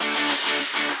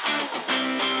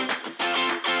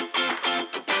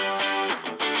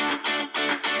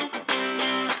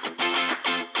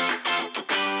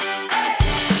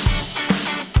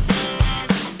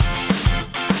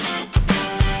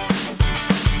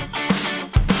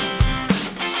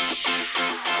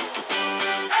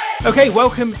Okay,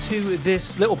 welcome to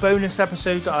this little bonus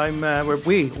episode that where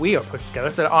we are putting together.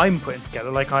 So I'm putting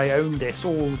together, like I own this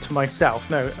all to myself.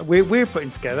 No, we're putting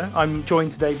together. I'm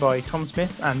joined today by Tom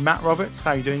Smith and Matt Roberts.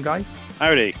 How you doing, guys?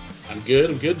 Howdy. I'm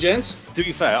good, gents. To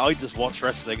be fair, I just watch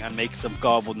wrestling and make some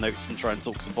garbled notes and try and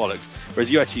talk some bollocks, whereas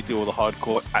you actually do all the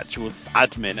hardcore actual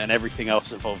admin and everything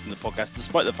else involved in the podcast,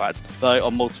 despite the fact that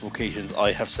on multiple occasions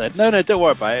I have said, no, don't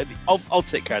worry about it, I'll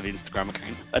take care of the Instagram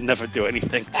account and never do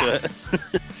anything to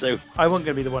it. So I wasn't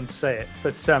going to be the one to say it,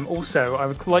 but also I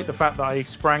would like the fact that I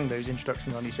sprang those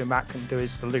introductions on you so Matt couldn't do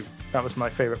his salute. That was my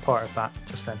favourite part of that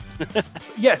just then.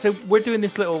 Yeah, so we're doing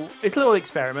this little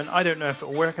experiment. I don't know if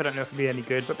it'll work, I don't know if it'll be any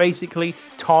good, but basically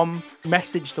Tom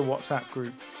messaged the WhatsApp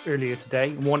group earlier today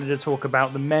and wanted to talk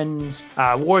about the men's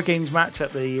War Games match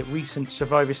at the recent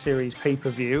Survivor Series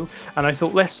pay-per-view, and I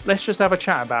thought let's just have a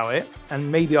chat about it,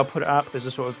 and maybe I'll put it up as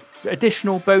a sort of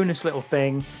additional bonus little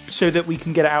thing so that we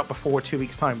can get it out before 2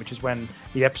 weeks time, which is when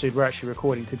the episode we're actually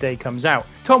recording today comes out.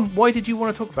 Tom, why did you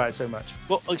want to talk about it so much?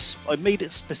 Well, I made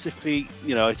it specifically,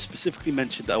 I specifically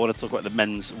mentioned that I want to talk about the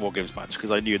men's War Games match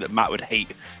because I knew that Matt would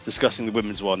hate discussing the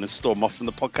women's one and storm off from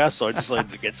the podcast, so I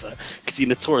decided against her because he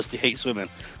notoriously hates women.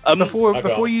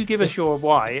 Before you give us your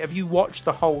why, have you watched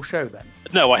the whole show then?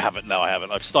 No, I haven't.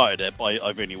 I've started it, but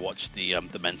I've only watched the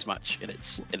men's match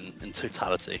in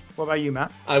totality. What about you,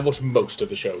 Matt? I watched most of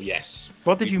the show, yes.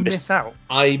 What did you miss out?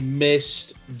 I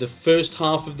missed the first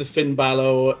half of the Finn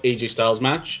Balor AJ Styles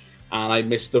match, and I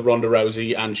missed the Ronda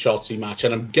Rousey and Shotzi match,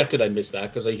 and I'm gutted I missed that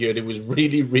because I heard it was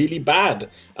really, really bad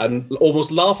and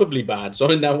almost laughably bad, so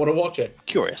I now want to watch it.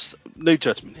 Curious, no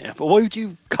judgment here, but why would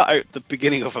you cut out the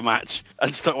beginning of a match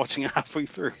and start watching it halfway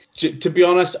through? To be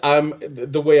honest,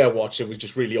 the way I watched it was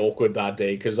just really awkward that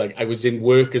day because I was in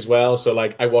work as well, so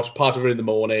I watched part of it in the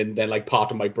morning, then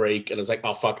part of my break, and I was like,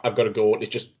 oh fuck, I've got to go, and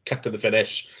it's just cut to the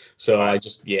finish. So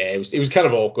it was kind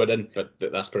of awkward, but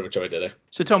that's pretty much how I did it.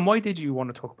 So Tom, why did you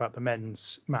want to talk about the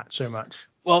men's match so much?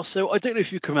 Well, so I don't know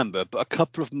if you can remember, but a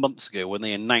couple of months ago when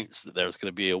they announced that there was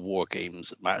going to be a War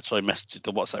Games match, I messaged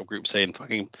the WhatsApp group saying,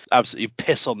 fucking absolutely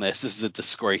piss on this. This is a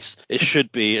disgrace. It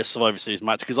should be a Survivor Series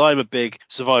match because I'm a big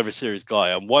Survivor Series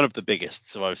guy. I'm one of the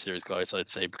biggest Survivor Series guys, I'd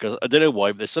say, because I don't know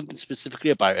why, but there's something specifically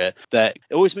about it that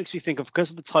it always makes me think of, because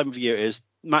of the time of year it is.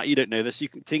 Matt, you don't know this.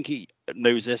 Tinky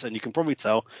knows this, and you can probably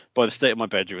tell by the state of my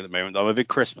bedroom at the moment. I'm a big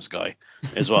Christmas guy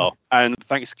as well. And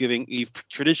Thanksgiving Eve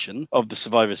tradition of the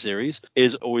Survivor Series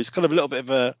is always kind of a little bit of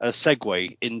a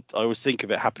segue in. I always think of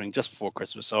it happening just before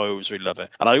Christmas, so I always really love it.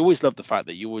 And I always love the fact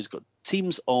that you always got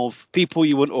teams of people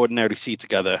you wouldn't ordinarily see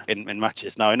together in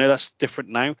matches. Now, I know that's different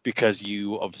now because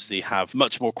you obviously have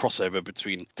much more crossover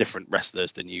between different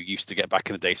wrestlers than you used to get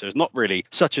back in the day. So it's not really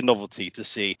such a novelty to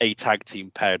see a tag team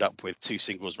paired up with two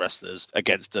singles wrestlers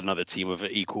against another team of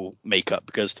an equal makeup,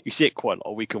 because you see it quite a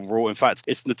lot week on Raw. In fact,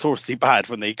 it's notoriously bad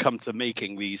when they come to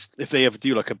making these. If they ever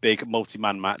do a big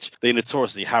multi-man match, they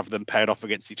notoriously have them paired off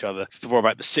against each other for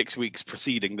about the 6 weeks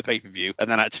preceding the pay-per-view, and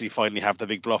then actually finally have the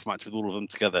big blow-off match with all of them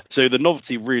together. So the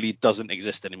novelty really doesn't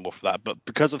exist anymore for that. But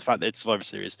because of the fact that it's Survivor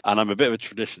Series, and I'm a bit of a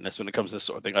traditionalist when it comes to this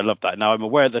sort of thing, I love that. Now, I'm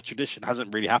aware that tradition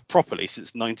hasn't really happened properly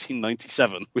since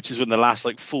 1997, which is when the last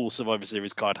full Survivor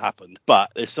Series card happened.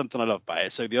 But there's something I love about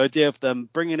it. So the idea of them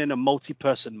bringing in a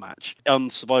multi-person match on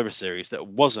Survivor Series that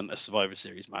wasn't a Survivor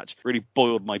Series match really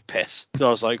boiled my piss. So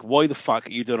I was like, why the fuck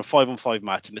are you doing a 5-on-5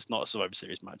 match and it's not a Survivor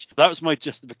Series match? That was my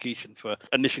justification for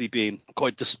initially being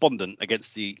quite despondent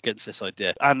against this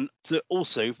idea. And to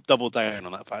also double down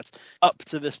on that fact, up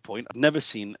to this point, I've never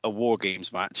seen a War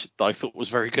Games match that I thought was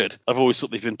very good. I've always thought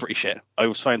they've been pretty shit. I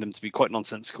always found them to be quite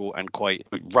nonsensical and quite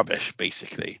rubbish,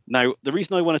 basically. Now, the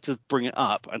reason I wanted to bring it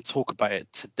up and talk about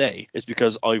it today is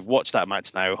because I've watched that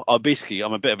match now. I'm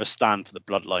a bit of a stan for the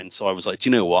Bloodline, so I was like, do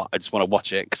you know what? I just want to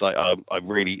watch it because I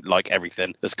really like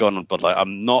everything that's going on Bloodline.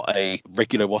 I'm not a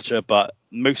regular watcher, but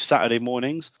most Saturday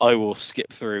mornings I will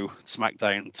skip through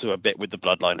SmackDown to a bit with the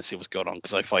Bloodline and see what's going on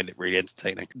because I find it really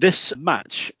entertaining. This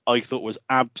match I thought was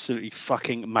absolutely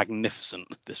fucking magnificent,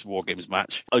 this War Games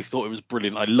match. I thought it was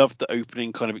brilliant. I loved the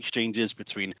opening kind of exchanges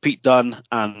between Pete Dunne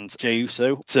and Jey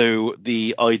Uso, to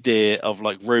the idea of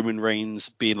Roman Reigns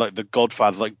being the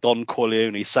Godfather, Don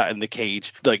Corleone sat in the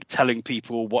cage telling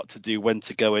people what to do, when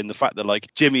to go in. The fact that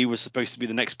Jimmy was supposed to be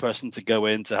the next person to go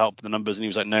in to help the numbers, and he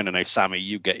was like, no, Sammy,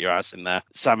 you get your ass in there.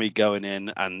 Sami going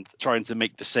in and trying to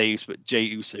make the saves, but Jey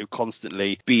Uso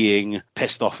constantly being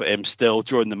pissed off at him still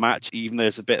during the match, even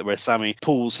there's a bit where Sami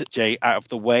pulls Jey out of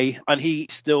the way and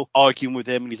he's still arguing with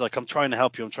him and he's like, I'm trying to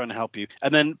help you.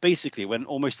 And then basically when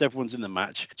almost everyone's in the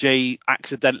match, Jey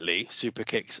accidentally super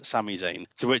kicks Sami Zayn,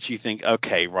 to which you think,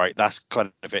 okay, right, that's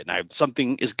kind of it now.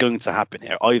 Something is going to happen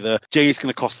here. Either Jey's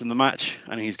going to cost him the match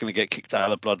and he's going to get kicked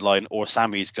out of the bloodline, or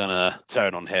Sami's going to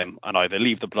turn on him and either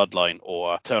leave the bloodline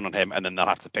or turn on him, and then they'll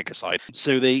have to pick a side.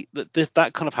 So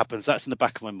that kind of happens. That's in the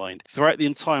back of my mind. Throughout the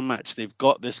entire match, they've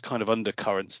got this kind of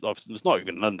undercurrent. There's not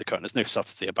even an undercurrent. There's no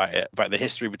subtlety about it, about the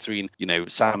history between,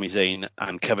 Sami Zayn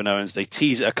and Kevin Owens. They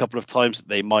tease it a couple of times that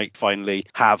they might finally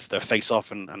have their face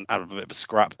off and have a bit of a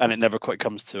scrap, and it never quite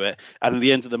comes to it. And at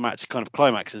the end of the match, kind of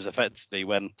climaxes effectively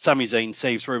when Sami Zayn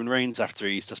saves Roman Reigns after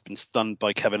he's just been stunned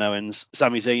by Kevin Owens.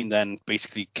 Sami Zayn then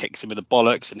basically kicks him in the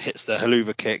bollocks and hits the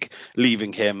haluva kick,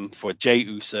 leaving him for Jey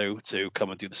Uso to come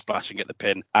and do the splash and get the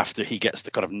pin after he gets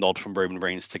the kind of nod from Roman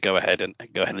Reigns to go ahead and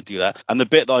do that. And the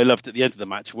bit that I loved at the end of the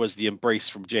match was the embrace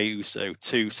from Jey Uso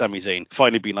to Sami Zayn,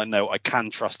 finally being like, no, I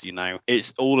can trust you now.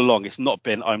 It's all along, it's not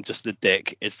been I'm just a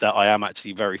dick, it's that I am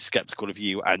actually very skeptical of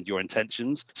you and your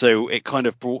intentions. So it kind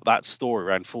of brought that story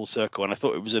around full circle, and I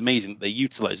thought it was amazing that they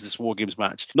utilized this War Games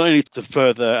match not only to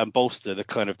further and bolster the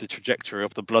kind of the trajectory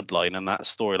of the bloodline and that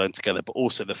storyline together, but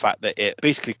also the fact that it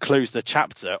basically closed the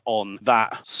chapter on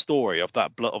that story of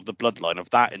that of the bloodline, of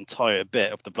that entire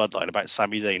bit of the bloodline about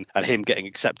Sami Zayn and him getting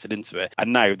accepted into it.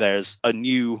 And now there's a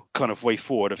new kind of way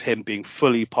forward of him being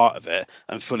fully part of it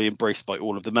and fully embraced by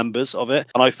all of the members of it.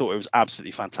 And I thought it was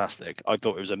absolutely fantastic. I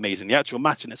thought it was amazing. The actual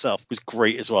match in itself was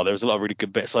great as well. There was a lot of really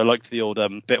good bits. I liked the old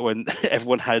bit when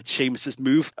everyone had Sheamus's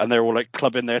move and they're all like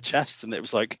clubbing their chests, and it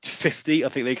was like 50. I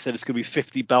think they said it's going to be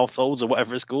 50 belt holds or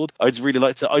whatever it's called. I just really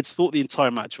liked it. I just thought the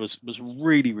entire match was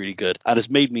really, really good, and it's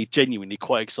made me genuinely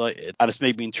quite excited, and it's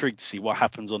made me intrigued to see what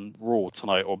happens on Raw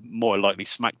tonight, or more likely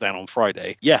SmackDown on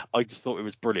Friday. Yeah, I just thought it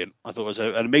was brilliant. I thought it was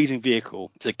an amazing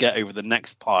vehicle to get over the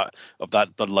next part of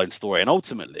that bloodline story, and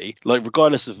ultimately, like,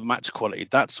 regardless of match quality,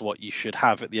 that's what you should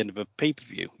have at the end of a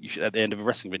pay-per-view. You should, at the end of a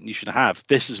wrestling event, you should have,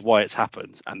 this is why it's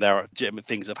happened, and there are legitimate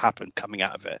things that have happened coming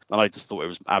out of it, and I just thought it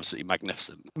was absolutely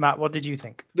magnificent. Matt, what did you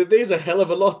think? There's a hell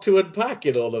of a lot to unpack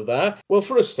in all of that. Well,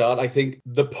 for a start, I think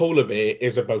the polar bear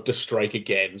is about to strike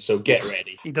again, so get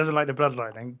ready. He doesn't like the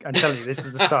bloodline. I'm telling you, this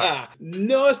is the start.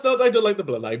 No, it's not that I don't like the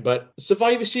bloodline, but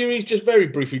Survivor Series, just very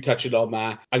briefly touching on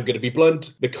that, I'm going to be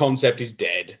blunt, the concept is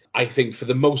dead. I think for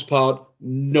the most part,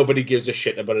 nobody gives a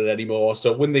shit about it anymore.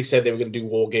 So when they said they were going to do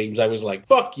War Games, I was like,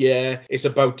 fuck yeah, it's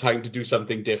about time to do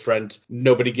something different.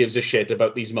 Nobody gives a shit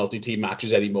about these multi-team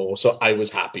matches anymore. So I was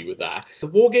happy with that. The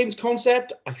War Games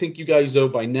concept, I think you guys know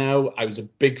by now, I was a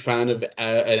big fan of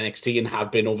NXT and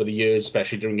have been over the years,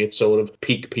 especially during its sort of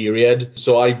peak period.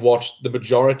 So I've watched the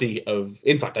majority of,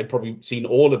 in fact, I've probably seen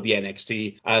all of the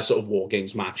NXT sort of War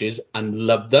Games matches and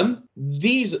loved them.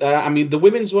 These, the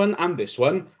women's one and this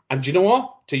one, and do you know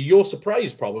what? To your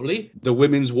surprise, probably, the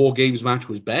women's War Games match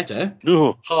was better.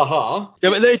 Oh. Ha ha. Yeah,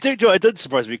 but it didn't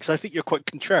surprise me, because I think you're quite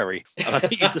contrary. And I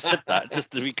think you just said that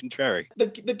just to be contrary. The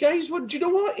guys one, do you know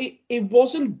what? It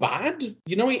wasn't bad.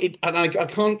 I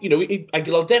can't,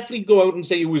 I'll definitely go out and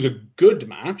say it was a good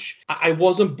match. I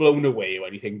wasn't blown away or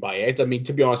anything by it. I mean,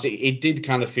 to be honest, it did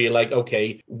kind of feel like,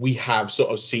 okay, we have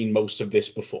sort of seen most of this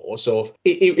before. So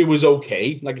it was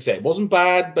okay. Like I said, it wasn't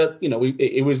bad, but,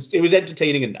 it was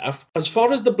entertaining enough. As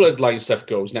far as the bloodline stuff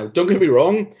goes, now, don't get me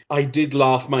wrong, I did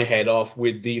laugh my head off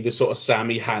with the sort of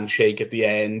Sami handshake at the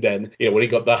end, and, when he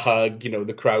got the hug,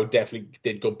 the crowd definitely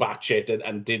did go batshit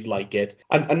and did like it.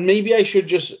 And maybe I should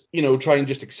just, try and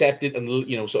just accept it and,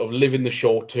 sort of live in the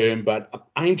short term, but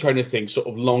I'm trying to think sort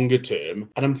of longer term,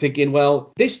 and I'm thinking,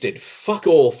 well, this did fuck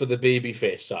all for the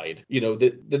babyface side.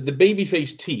 The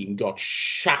babyface team got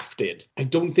shafted. I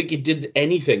don't think it did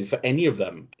anything for any of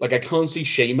them. Like, I can't see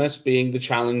Sheamus being the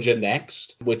challenger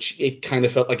next, which it kind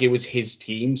of felt like it was his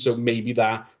team, so maybe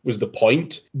that was the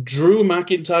point. Drew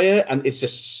McIntyre, and it's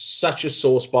just such a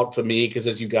sore spot for me, because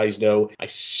as you guys know, I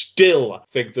still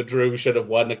think that Drew should have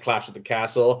won a Clash at the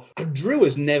Castle. And Drew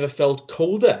has never felt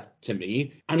colder to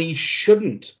me, and he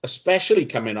shouldn't, especially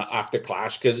coming after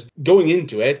Clash, because going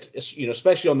into it,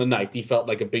 especially on the night, he felt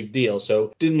like a big deal,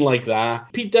 so didn't like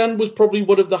that. Pete Dunne was probably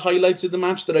one of the highlights of the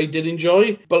match that I did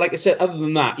enjoy, but like I said, other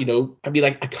than that,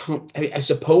 I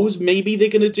suppose maybe they're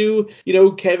going to do,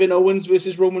 Kevin Owens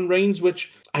versus Roman Reigns,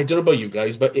 which I don't know about you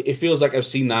guys, but it feels like I've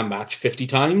seen that match 50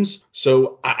 times.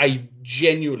 So I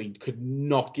genuinely could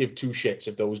not give two shits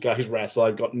if those guys wrestle.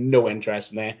 I've got no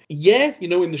interest in there. Yeah,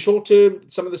 in the short term,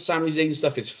 some of the Sami Zayn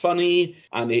stuff is funny,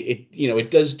 and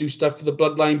it does do stuff for the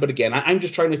Bloodline. But again, I'm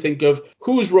just trying to think of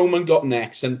who's Roman got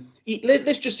next, and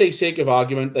let's just say, sake of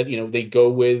argument, that they go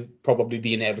with probably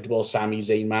the inevitable Sami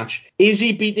Zayn match. Is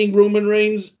he beating Roman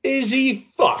Reigns? Is he?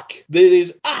 Fuck. There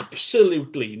is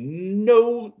absolutely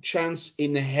no chance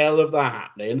in hell of that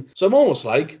happening. So I'm almost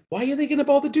like, why are they going to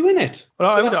bother doing it?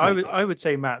 Well, So I would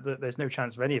say, Matt, that there's no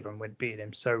chance of any of them would beat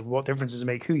him. So what difference does it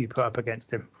make who you put up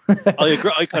against him? I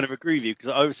agree. I kind of agree with you,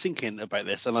 because I was thinking about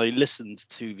this and I listened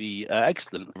to the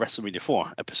excellent WrestleMania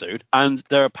 4 episode, and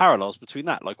there are parallels between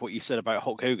that, like what you said about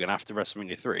Hulk Hogan after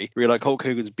WrestleMania 3. Where you're like, Hulk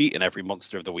Hogan's beaten every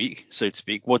monster of the week, so to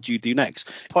speak. What do you do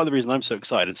next? Part of the reason I'm so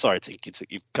excited, sorry, Tinky,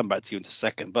 you come back to you in a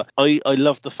second, but I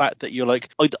love the fact that you're like,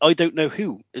 I don't know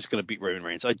who is going to beat Roman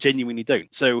Reigns. I genuinely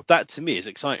don't. So that to me is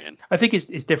exciting. I think it's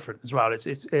different as well.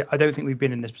 I don't think we've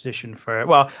been in this position for,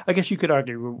 well, I guess you could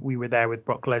argue we were there with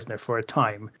Brock Lesnar for a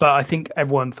time, but I think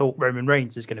everyone thought Roman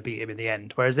Reigns is going to beat him in the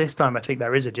end. Whereas this time, I think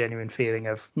there is a genuine feeling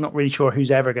of not really sure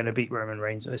who's ever going to beat Roman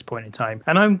Reigns at this point in time.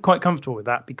 And I'm quite comfortable with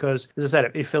that because, as I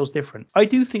said, it feels different. I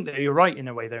do think that you're right in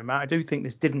a way, though, Matt. I do think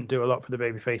this didn't do a lot for the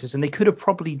babyfaces, and they could have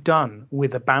probably done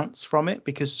with a bounce from it,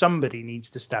 because somebody needs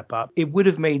to step up. It would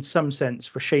have made some sense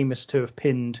for Sheamus to have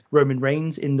pinned Roman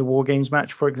Reigns in the War Games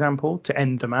match, for example, to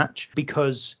end the match,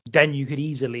 because then you could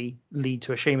easily lead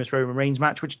to a Sheamus Roman Reigns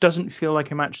match, which doesn't feel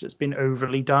like a match that's been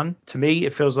overly done. To me,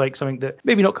 it feels like something that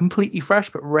maybe not completely fresh,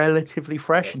 but relatively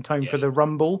fresh in time for the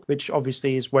Rumble, which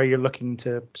obviously is where you're looking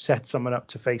to set someone up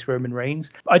to face Roman Reigns.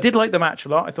 I did like the match a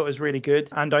lot. I thought it was really good,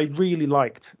 and I really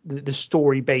liked the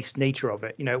story-based nature of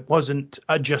it. It wasn't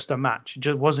just a match.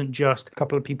 It wasn't just a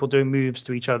couple of people doing moves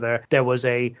to each other. There was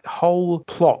a whole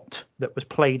plot that was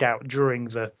played out during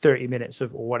the 30 minutes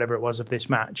of, or whatever it was, of this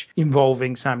match,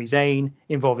 involving Sami Zayn,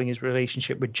 involving his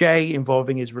relationship with Jay,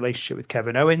 involving his relationship with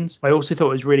Kevin Owens. I also thought it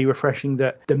was really refreshing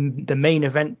that the main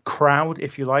event crowd,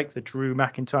 if you like, the Drew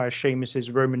McIntyre,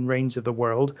 Sheamus's, Roman Reigns of the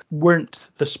world,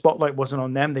 the spotlight wasn't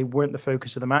on them. They weren't the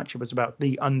focus of the match. It was about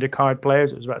the undercard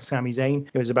players. It was about Sami Zayn.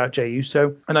 It was about Jey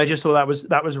Uso. And I just thought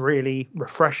that was really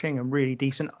refreshing and really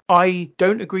decent. I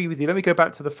don't agree with you. Let me go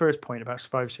back to the first point about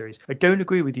Survivor Series. I don't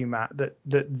agree with you, Matt, that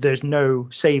there's no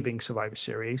saving Survivor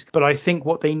Series, but I think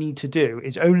what they need to do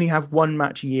is only have one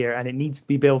match a year, and it needs to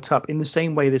be built up in the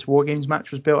same way this War Games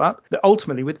match was built up. That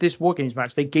ultimately, with this War Games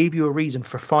match, they gave you a reason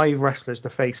for 5 wrestlers to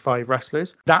face 5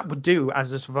 wrestlers. That would do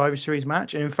as a Survivor Series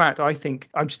match. And in fact, I think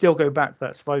I'd still go back to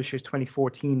that Survivor Series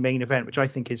 2014 main event, which I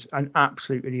think is an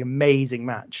absolutely amazing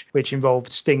match, which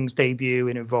involved Sting's debut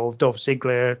and involved Dolph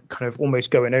Ziggler kind of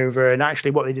almost going over. And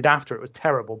actually what they did after it was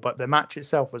terrible, but the match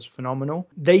itself was phenomenal.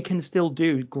 They can still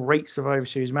do great Survivor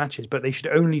Series matches, but they should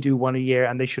only do one a year,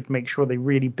 and they should make sure they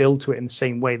really build to it in the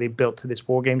same way they built to this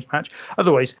War Games match.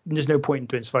 Otherwise, there's no point in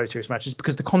doing Survivor Series matches,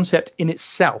 because the concept in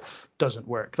itself doesn't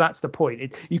work. That's the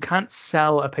point. You can't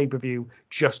sell a pay-per-view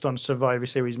just on Survivor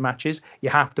Series matches. You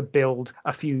have to build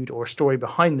a feud or a story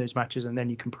behind those matches, and then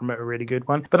you can promote a really good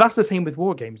one. But that's the same with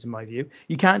War Games, in my view.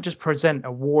 You can't just present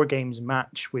a War Games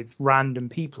match with random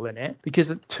people in it,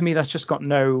 because to me that's just got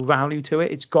no value to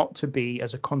it. It's got to be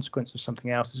as a consequence of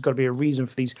something else. There's got to be a reason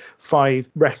for these 5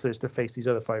 wrestlers to face these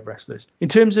other 5 wrestlers. In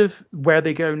terms of where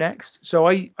they go next, so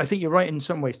I think you're right in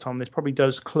some ways, Tom. This probably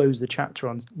does close the chapter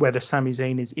on whether Sami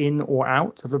Zayn is in or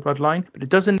out of the Bloodline, but it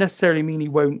doesn't necessarily mean he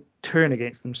won't turn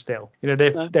against them still.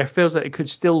 There feels that it could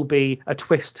still be a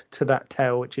twist to that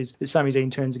tale, which is that Sami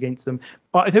Zayn turns against them.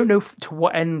 But I don't know to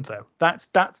what end, though. That's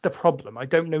the problem. I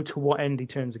don't know to what end he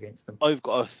turns against them. I've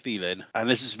got a feeling, and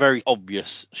this is a very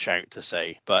obvious shout to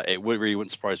say, but it really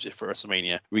wouldn't surprise me if for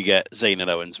WrestleMania we get Zayn and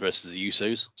Owens versus the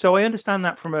Usos. So I understand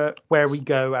that from where we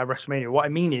go at WrestleMania. What I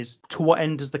mean is, to what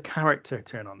end does the character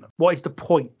turn on them? What is the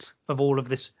point of all of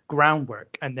this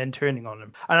groundwork and then turning on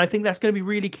them? And I think that's going to be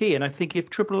really key. And I think if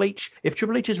Triple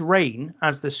H's reign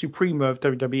as the Supremo of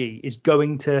WWE is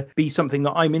going to be something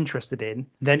that I'm interested in,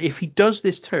 then if he does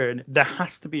this turn, there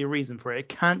has to be a reason for it. It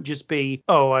can't just be,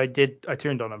 I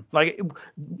turned on him.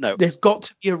 No, there's got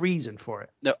to be a reason for it.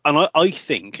 No, and I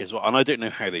think as well, and I don't know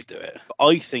how they do it, but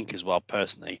I think as well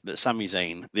personally that Sami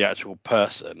Zayn, the actual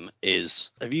person,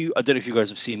 is. I don't know if you guys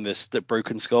have seen the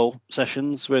Broken Skull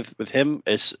sessions with him.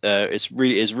 It's it's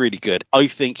really good. I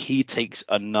think he takes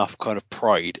enough kind of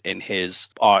pride in his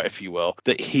art, if you will,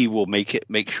 that he will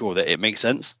make sure that it makes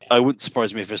sense. I wouldn't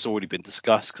surprise me if it's already been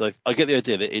discussed, because I get the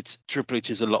idea that it's Triple H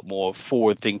is a lot more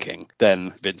forward thinking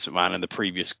than Vince McMahon and the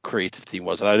previous creative team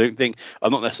was. And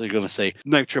I'm not necessarily going to say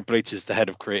no, Triple H is the head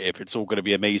of creative, it's all going to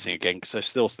be amazing again, because I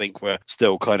still think we're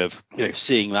still kind of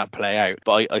seeing that play out.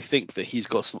 But I think that he's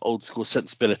got some old school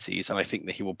sensibilities, and I think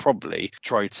that he will probably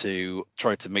try to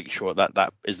make sure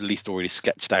that is at least already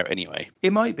sketched out anyway.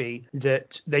 It might be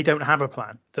that they don't have a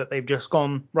plan, that they've just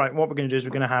gone, right, what we're going to do is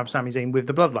we're going to have Sami Zayn with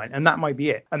the Bloodline, and that might be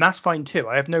it. And that's fine too.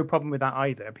 I have no problem with that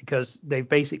either, because they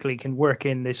basically can work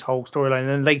in this whole storyline and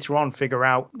then later on figure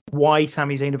out why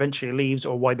Sami Zayn eventually leaves,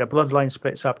 or why the Bloodline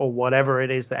splits up, or whatever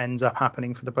it is that ends up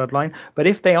happening for the Bloodline. But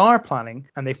if they are planning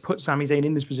and they've put Sami Zayn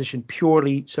in this position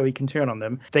purely so he can turn on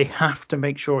them, they have to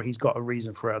make sure he's got a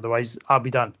reason for it. Otherwise, I'll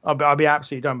be done. I'll be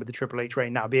absolutely done with the Triple H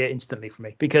reign. That'll be it instantly for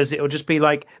me, because it'll just be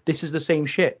like, this is the same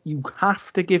shit. You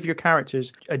have to give your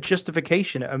characters a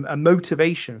justification, a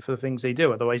motivation for the things they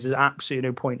do. Otherwise, there's absolutely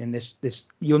no point in this.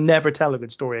 You'll never tell a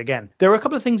good story again. There were a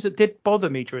couple of things that did bother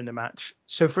me during the match.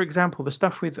 So, for example, the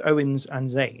stuff with Owens and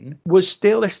Zayn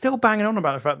they're still banging on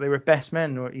about the fact they were best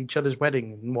men or each other's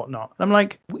wedding and whatnot. And I'm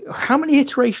like, how many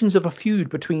iterations of a feud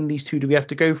between these two do we have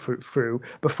to go through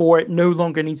before it no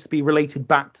longer needs to be related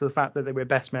back to the fact that they were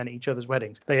best men at each other's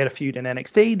weddings? They had a feud in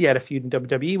NXT, they had a feud in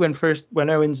WWE when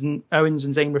Owens and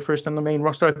Zayn were first on the main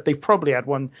roster. They've probably had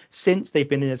one since. They've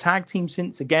been in a tag team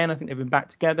since. Again, I think they've been back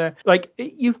together. Like,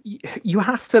 you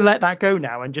have to let that go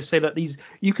now and just say that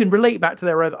you can relate back to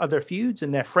their other feuds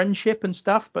and their friendship and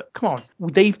stuff, but come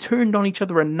on, they've turned on each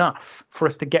other enough for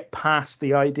us to get past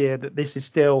the idea that this is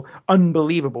still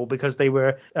unbelievable because they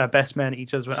were best men at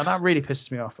each other's, and that really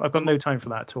pisses me off. I've got no time for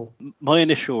that at all. My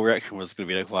initial reaction was going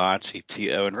to be like, well, actually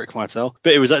Tito and Rick Martel,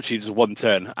 but it was actually just one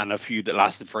turn and a feud that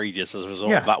lasted for ages as a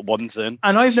result of that one turn.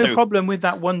 And I have no problem with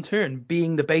that one turn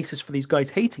being the basis for these guys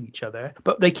hating each other,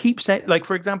 but they keep saying, like,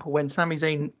 for example, when Sami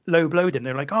Zayn low blowed him,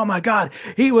 they're like, oh my god,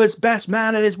 he was best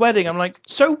man at his wedding. I'm like,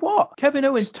 so what? Kevin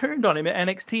Owens turned on him at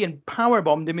NXT and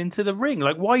powerbombed him into the ring.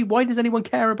 Like, why does anyone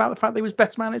care about the fact that he was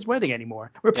best man at his wedding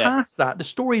anymore? We're past that. The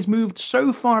story's moved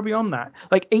so far beyond that.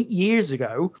 Like 8 years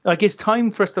ago, like, it's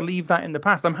time for us to leave that in the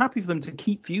past. I'm happy for them to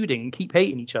keep feuding and keep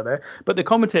hating each other, but the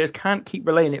commentators can't keep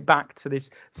relaying it back to this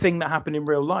thing that happened in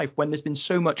real life when there's been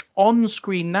so much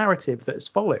on-screen narrative that has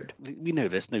followed. We know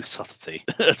there's no subtlety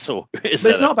at all. But it's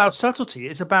not about subtlety.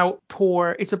 It's about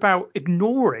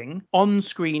ignoring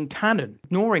on-screen canon,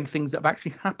 ignoring things that have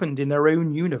actually happened in their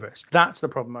own universe. That's the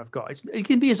problem I've got. It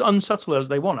can be as unsubtle as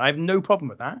they want. I have no problem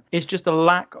with that. It's just a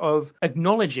lack of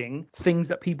acknowledging things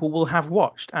that people will have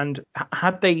watched. And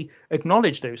had they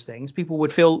acknowledged those things, people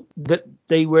would feel that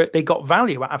they got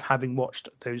value out of having watched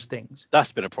those things.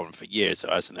 That's been a problem for years,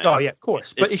 hasn't it? Oh yeah, of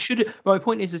course. But it should. My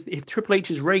point is if Triple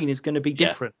H's reign is going to be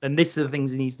different, then this are the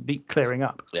things he needs to be clearing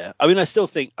up. Yeah, I mean, I still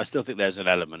think there's an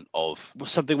element of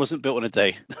something wasn't built in a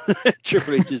day.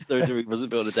 Triple H's WWE wasn't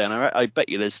built in a day, and I bet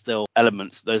you there's still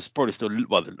elements. There's probably still,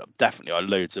 well, definitely are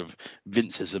loads of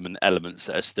Vinceism and elements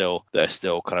that are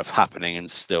still kind of happening, and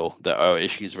still there are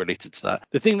issues related to that.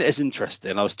 The thing that is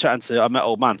interesting, I met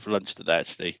Old Man for lunch today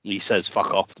actually. He says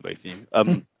fuck off to both of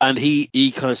you. And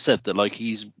he kind of said that, like,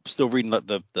 he's still reading like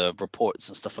the reports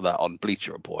and stuff like that on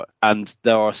Bleacher Report, and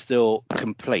there are still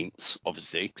complaints,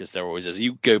 obviously, because there always is.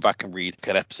 You go back and read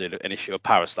an episode, an issue of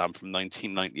Power Slam from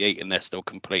 1998, and they're still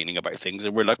complaining about things,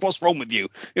 and we're like, what's wrong with you?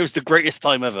 It was the greatest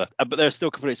time ever. But there are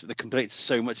still complaints, but the complaints are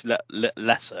so much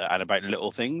lesser and about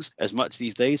little things as much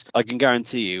these days. I can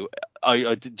guarantee you,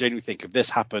 I genuinely think if this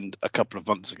happened a couple of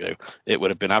months ago, it would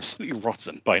have been absolutely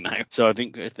rotten by now. So I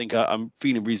think I'm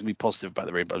feeling reasonably positive about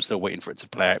the reign, but I'm still waiting for it to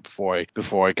play out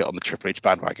before I get on the Triple H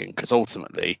bandwagon, because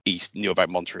ultimately he knew about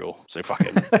Montreal, so fuck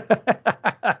him.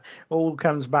 All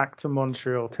comes back to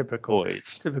Montreal, typical.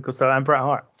 Always. Typical style. And Bret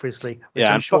Hart, obviously. Yeah,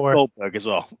 I'm and sure. fuck Goldberg as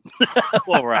well.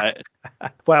 All right.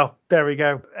 Well, there we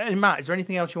go. And Matt, is there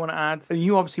anything else you want to add?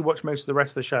 You obviously watched most of the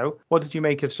rest of the show. What did you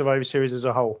make of Survivor Series as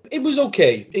a whole? It was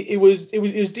okay. It was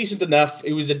decent enough.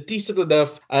 It was a decent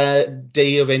enough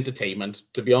day of entertainment,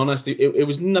 to be honest. It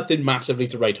was nothing massively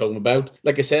to write home about.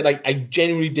 Like I said, I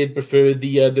genuinely did prefer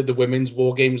the women's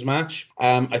War Games match.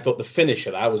 I thought the finish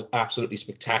of that was absolutely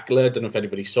spectacular. I don't know if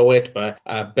anybody saw it, but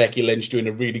Becky Lynch doing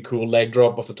a really cool leg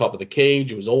drop off the top of the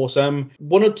cage. It was awesome.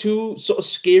 One or two sort of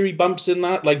scary bumps in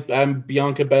that, like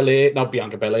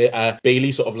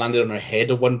Bayley sort of landed on her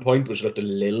head at one point, which looked a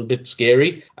little bit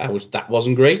scary, which that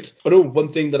wasn't great. But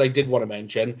one thing that I did want to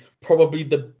mention, probably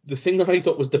the thing that I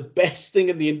thought was the best thing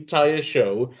in the entire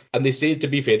show, and this is, to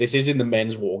be fair, this is in the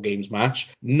men's War Games match.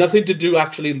 Nothing to do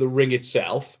actually in the ring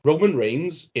itself. Roman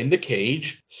Reigns in the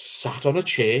cage, sat on a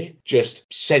chair,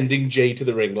 just sending Jay to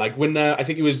the ring. Like when I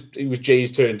think it was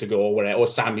Jay's turn to go, or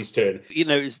Sammy's turn.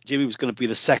 Jimmy was going to be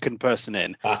the second person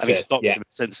in, That's and he it, stopped yeah. him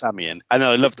and sent Sammy in. And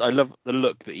I love the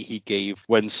look that he gave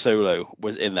when Solo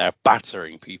was in there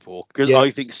battering people, because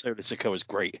I think Solo Sikoa is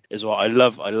great as well. I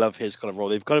love his kind of role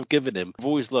they've kind of given him. I've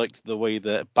always liked the way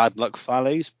that Bad Luck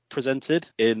Fale's presented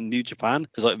in New Japan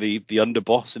as like the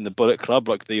underboss in the Bullet Club,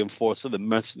 like the enforcer, the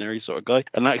mercenary sort of guy,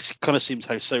 and that kind of seems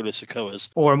how Solo Sikoa's.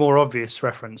 Or a more obvious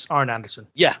reference, Arn Anderson.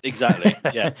 Yeah, exactly.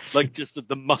 Yeah, like just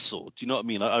the muscle. Do you know what I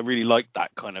mean? I really like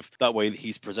that way that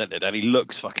he's presented, and he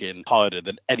looks fucking harder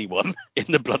than anyone in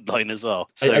the Bloodline as well.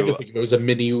 So I just think if it was a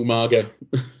mini Umaga.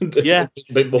 Yeah.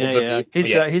 A bit more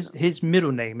His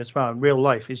middle name as well in real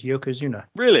life is Yokozuna.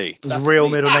 Really? His real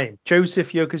middle name.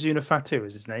 Joseph Yokozuna Fatu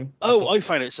is his name. Oh, I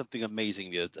found out something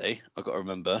amazing the other day. I got to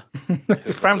remember. I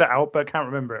found it out, but can't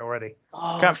remember it already.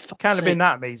 Oh, can't have been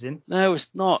that amazing. No,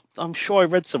 it's not. I'm sure I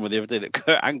read somewhere the other day that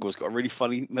Kurt Angle's got a really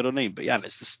funny middle name, but yeah,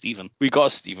 it's just Stephen. We got a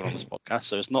Stephen on this podcast,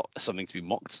 so it's not something to be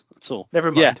mocked at all.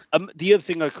 Never mind. Yeah. The other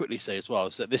thing I quickly say as well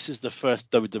is that this is the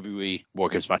first WWE War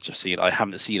Games match I've seen. I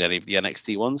haven't seen any of the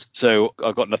NXT ones, so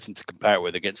I've got nothing to compare it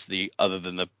with against the other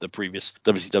than the previous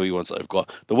WCW ones that I've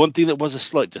got. The one thing that was a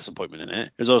slight disappointment in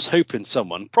it is I was hoping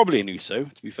someone, probably an Uso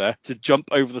to be fair, to jump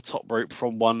over the top rope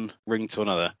from one ring to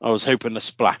another. I was hoping a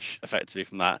splash effectively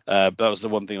from that. But that was the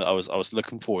one thing that I was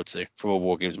looking forward to from a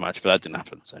War Games match, but that didn't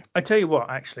happen. So I tell you what,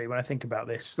 actually, when I think about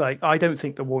this, like I don't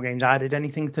think the War Games added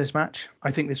anything to this match.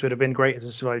 I think this would have been great as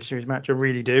a Survivor Series match. I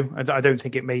really do. I don't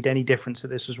think it made any difference that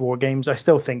this was War Games. I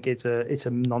still think it's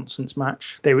a nonsense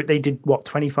match. They did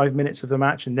 25 minutes of the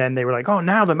match, and then they were like, oh,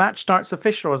 now the match starts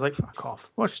official. I was like, fuck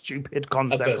off. What a stupid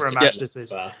concept for a match this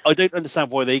is. I don't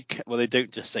understand why they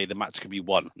don't just say the match can be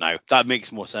won now. That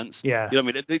makes more sense. Yeah. You know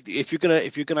what I mean? If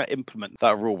you're gonna implement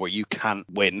that rule where you can't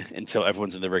win until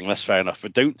everyone's in the ring, that's fair enough.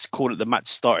 But don't call it the match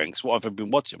starting. It's what I've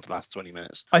been watching for the last 20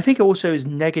 minutes. I think it also is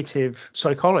negative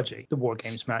psychology, the War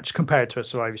Games match, compared to a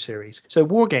Survivor Series. So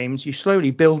War Games, you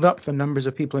slowly build up the numbers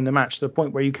of people in the match to the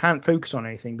point where you can't focus on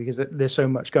anything because there's so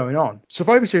much going on.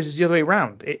 Survivor Series is the other way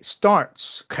around. It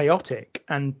starts chaotic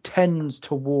and tends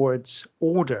towards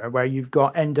order, where you've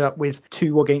got end up with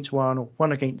 2 against 1 or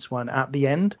 1 against 1 at the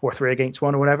end, or 3 against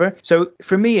 1 or whatever. So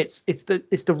for me, it's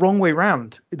the wrong way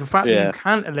round. The fact that you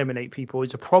can't eliminate people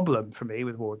is a problem for me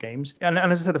with War Games. And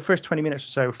as I said, the first 20 minutes or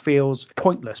so feels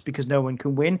pointless because no one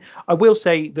can win. I will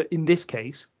say that in this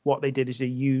case, what they did is they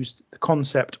used the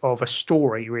concept of a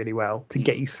story really well to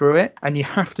get you through it. And you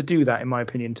have to do that, in my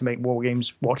opinion, to make War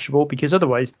Games watchable, because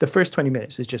otherwise the first 20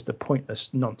 minutes is just a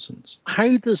pointless nonsense.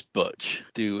 How does Butch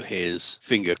do his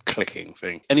finger clicking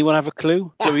thing? Anyone have a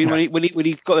clue? So when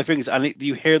he's got the fingers and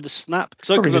you hear the snap?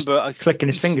 So I can remember clicking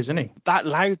his fingers, isn't he? That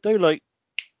loud though, like.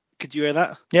 Could you hear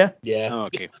that? Yeah. Oh,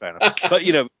 okay, fair enough.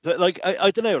 But like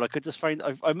I don't know. Like I just find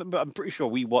I remember. I'm pretty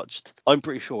sure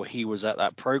he was at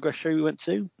that Progress show we went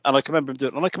to, and I can remember him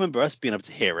doing it. And I can remember us being able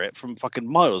to hear it from fucking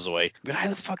miles away. But how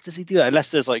the fuck does he do that?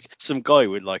 Unless there's like some guy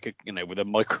with like with a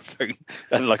microphone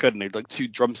and like I don't know, like 2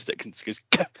 drumsticks and just goes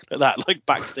like that, like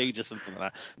backstage or something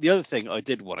like that. The other thing I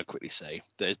did want to quickly say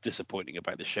that is disappointing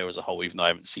about the show as a whole, even though I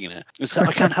haven't seen it, is that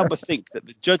I can't help but think that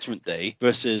the Judgment Day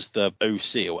versus the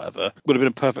OC or whatever would have been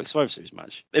a perfect Survivor Series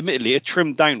match. Admittedly, a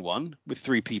trimmed down one with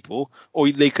 3 people,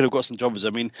 or they could have got some jobbers. I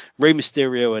mean, Rey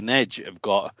Mysterio and Edge have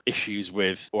got issues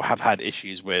with, or have had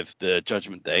issues with, the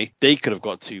Judgment Day. They could have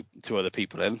got two other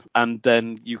people in, and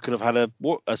then you could have had a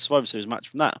Survivor Series match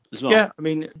from that as well. Yeah, I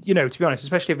mean, to be honest,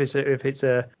 especially if it's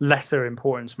a lesser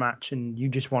importance match and you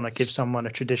just want to give someone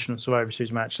a traditional Survivor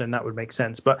Series match, then that would make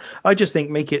sense. But I just think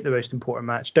make it the most important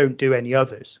match. Don't do any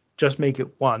others. Just make it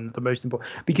one, the most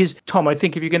important. Because, Tom, I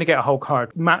think if you're going to get a whole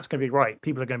card, Matt's going to be right.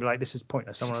 People are going to be like, this is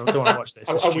pointless. I don't want to watch this.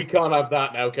 And we can't have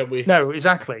that now, can we? No,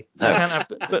 exactly. No. You can't have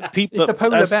but people, it's the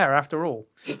polar bear, after all.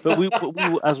 But we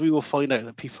as we will find out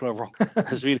that people are wrong.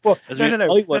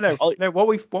 No. What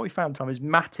we found, Tom, is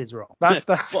Matt is wrong.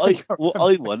 That's what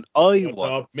I want.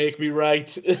 Tom, make me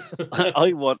right.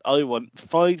 I want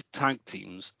 5 tag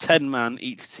teams, 10-man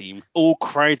each team, all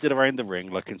crowded around the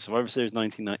ring like in Survivor Series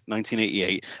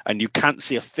 1988, and you can't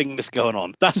see a thing that's going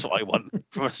on. That's what I want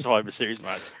from a Survivor Series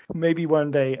match. Maybe one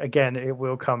day again it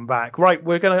will come back. Right,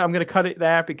 I'm gonna cut it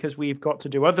there because we've got to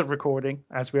do other recording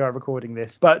as we are recording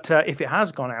this. But if it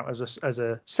has gone out as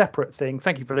a separate thing,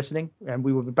 thank you for listening, and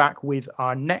we will be back with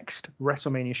our next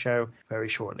WrestleMania show very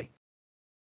shortly.